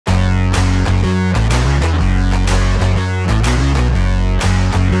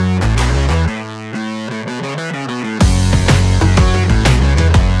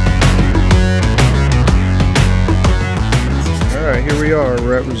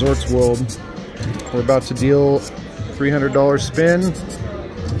Resorts World. We're about to deal $300 spin.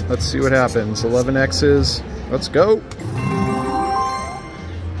 Let's see what happens. 11 X's. Let's go.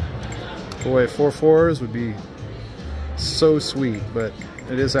 Boy, 4 4s would be so sweet, but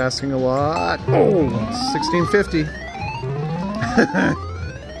it is asking a lot. Oh, 1650.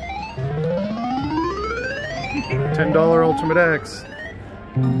 $10 Ultimate X.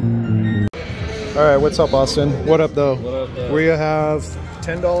 All right, what's up, Austin? What up, though? What up, though? We have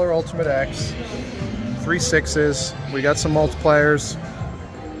 $10 Ultimate X, 3 6s. We got some multipliers.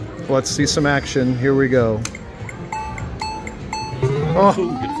 Let's see some action. Here we go. Oh,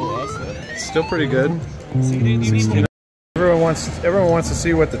 still pretty good. Everyone wants to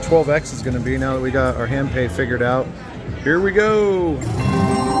see what the 12X is going to be now that we got our hand pay figured out. Here we go.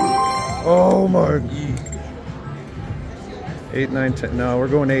 Oh my. 8, 9, 10. No, we're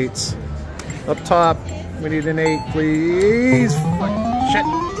going 8s. Up top, we need an 8, please. Shit.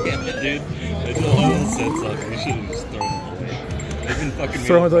 Damn it, dude. I know all the sets up. We should have just thrown them away. They've been fucking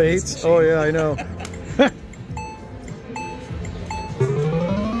throwing the 8s? Oh yeah, I know.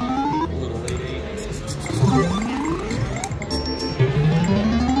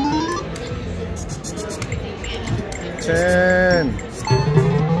 $10.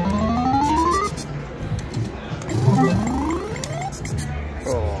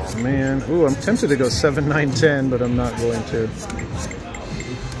 Oh man. Ooh, I'm tempted to go 7, 9, 10, but I'm not going to.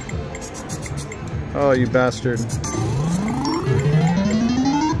 Oh, you bastard.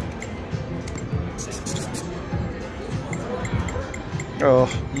 Oh.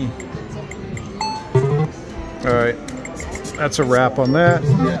 Alright. That's a wrap on that.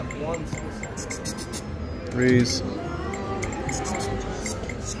 3s.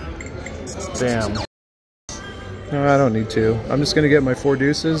 Damn. No, I don't need to. I'm just going to get my 4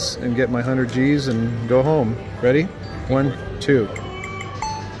 deuces and get my 100 Gs and go home. Ready? 1, 2. So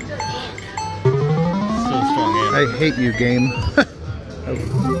strong, yeah. I hate you, game.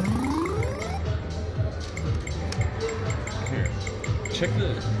 Here, check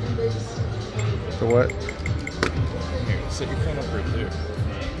the what? Here, set your phone up right there.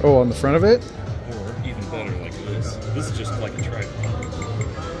 Oh, on the front of it? Or even better, like this. This is just like a tripod.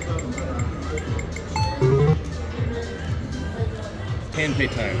 Hand pay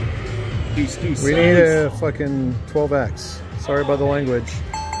time. Deuce, deuce. We need a fucking 12X. Sorry about the language.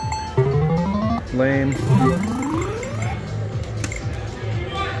 Lame.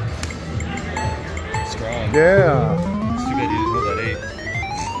 Strong. Yeah. It's too bad you didn't hold that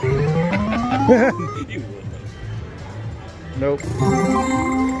 8. You would. Nope.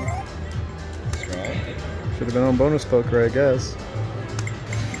 Strong. Should have been on bonus poker, I guess.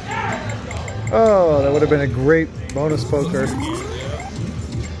 Oh, that would have been a great bonus poker.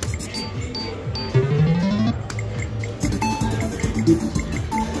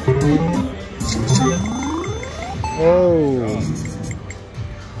 Whoa.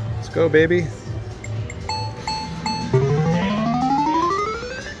 Let's go, baby.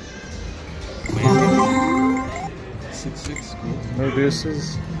 No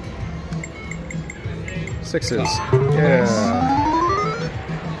deuces. 6s. Yeah.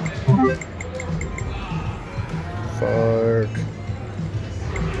 Fuck.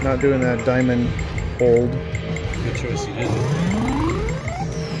 Not doing that diamond hold. Good choice, you did.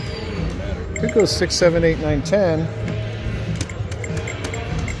 Could go 6, 7, 8, 9, 10.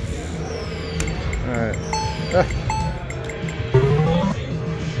 Alright. Ah.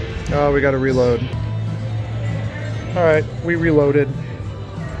 Oh, we gotta reload. Alright, we reloaded.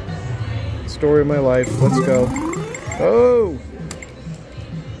 Story of my life. Let's go. Oh!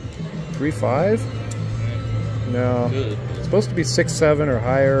 3, 5? No. Good. It's supposed to be 6, 7 or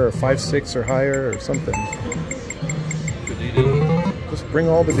higher, or 5, 6 or higher, or something. Good you did. Just bring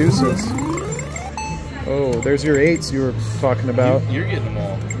all the deuces. Oh, there's your 8s you were talking about. You're getting them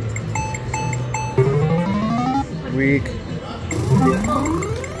all. Weak.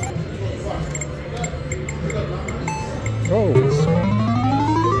 Oh.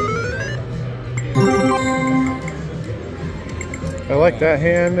 I like that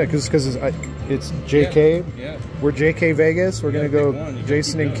hand because it's JK. Yeah. We're JK Vegas. We're gonna go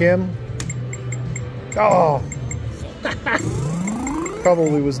Jason and Kim. Oh.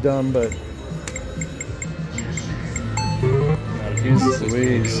 Probably was dumb, but. Jesus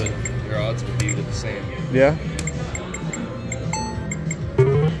Louise. Your odds would be the same. Yeah.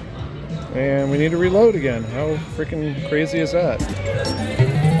 And we need to reload again. How freaking crazy is that?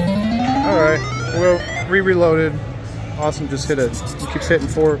 Alright, well, reloaded. Awesome just hit it. He keeps hitting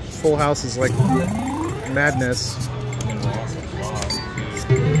 4 full houses like madness.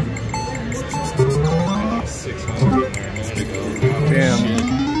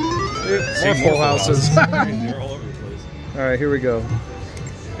 Damn. More full houses. They're all over the place. All right, here we go.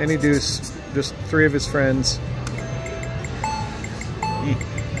 Any deuce, just 3 of his friends.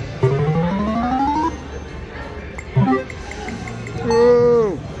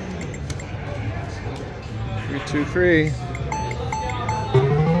 Whoa! 3, 2, 3.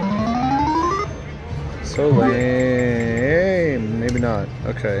 So lame. Maybe not.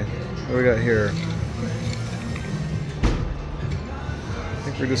 Okay. What do we got here? I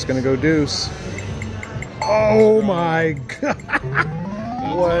think we're just gonna go deuce. Oh my god!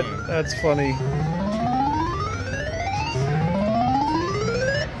 What? That's funny.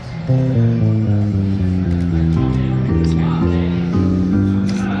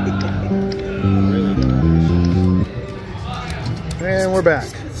 And we're back.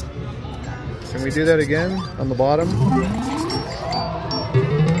 Can we do that again on the bottom?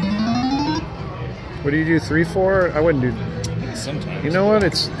 What do you do? 3, 4? I wouldn't do. Sometimes. You know what?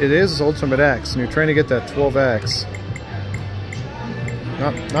 It is Ultimate X, and you're trying to get that 12X.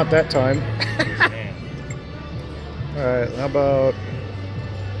 Not that time. All right. How about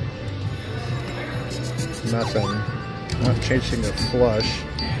nothing? Not changing the flush.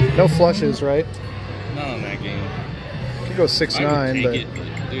 No flushes, right? Not on that game. You can go 6, 9, but it,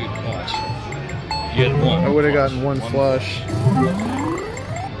 dude, watch. You had 1. I would have gotten 1 flush.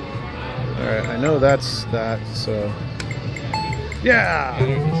 All right. I know that's that. So. Yeah!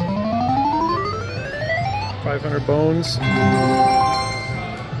 500 bones.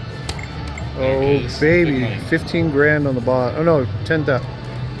 Oh, baby. 15 grand on the bot. Oh, no. 10,000.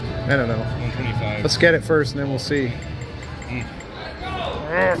 I don't know. 125. Let's get it first and then we'll see.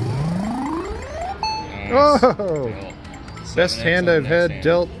 Oh! Best hand I've had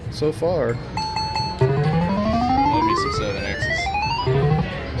dealt so far. Love me some 7Xs.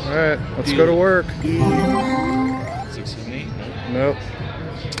 Alright, let's go to work. 6, 7, 8? Nope.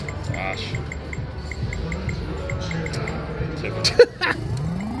 Gosh.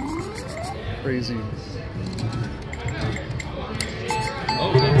 Crazy.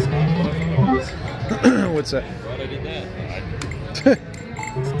 Oh, that's not what I thought it was. What's that? I thought I did that.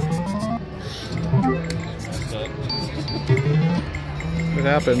 It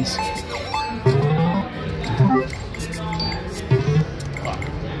happens.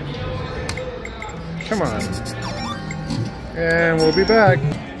 Come on. And we'll be back.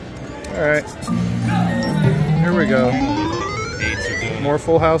 Alright. Here we go. More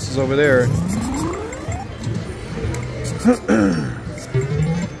full houses over there.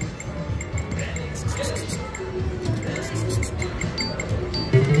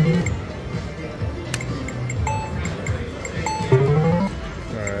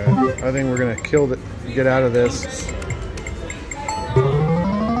 Alright. I think we're gonna kill it, get out of this.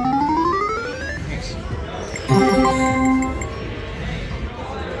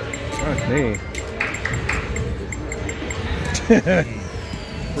 Me.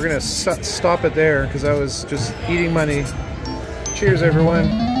 We're gonna stop it there because I was just eating money. Cheers, everyone.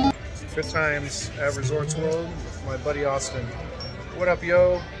 5th times at Resorts World with my buddy Austin. What up,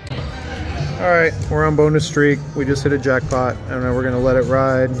 yo? All right, we're on bonus streak. We just hit a jackpot, and we're gonna let it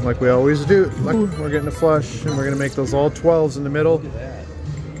ride like we always do. Like we're getting a flush, and we're gonna make those all 12s in the middle.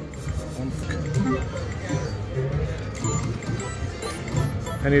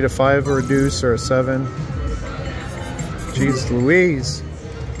 I need a 5 or a deuce or a 7. Jeez Louise.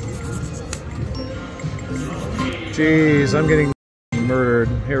 Jeez, I'm getting murdered.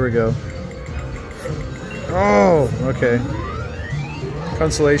 Here we go. Oh, okay.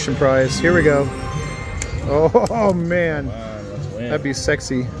 Consolation prize. Here we go. Oh, man. Wow, let's win. That'd be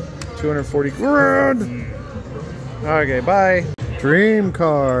sexy. 240 grand. Okay, bye. Dream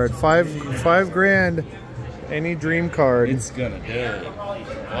card. Five grand. Any dream card. It's gonna do it.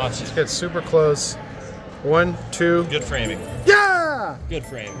 Watch Let's it. get super close. 1, 2. Good framing. Yeah! Good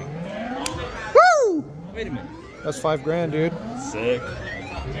framing. Woo! Wait a minute. That's 5 grand, dude. Sick.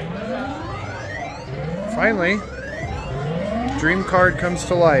 Finally, dream card comes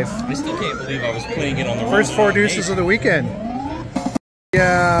to life. I still can't believe I was playing it on the First 4 deuces of the weekend.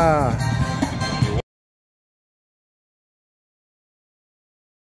 Yeah.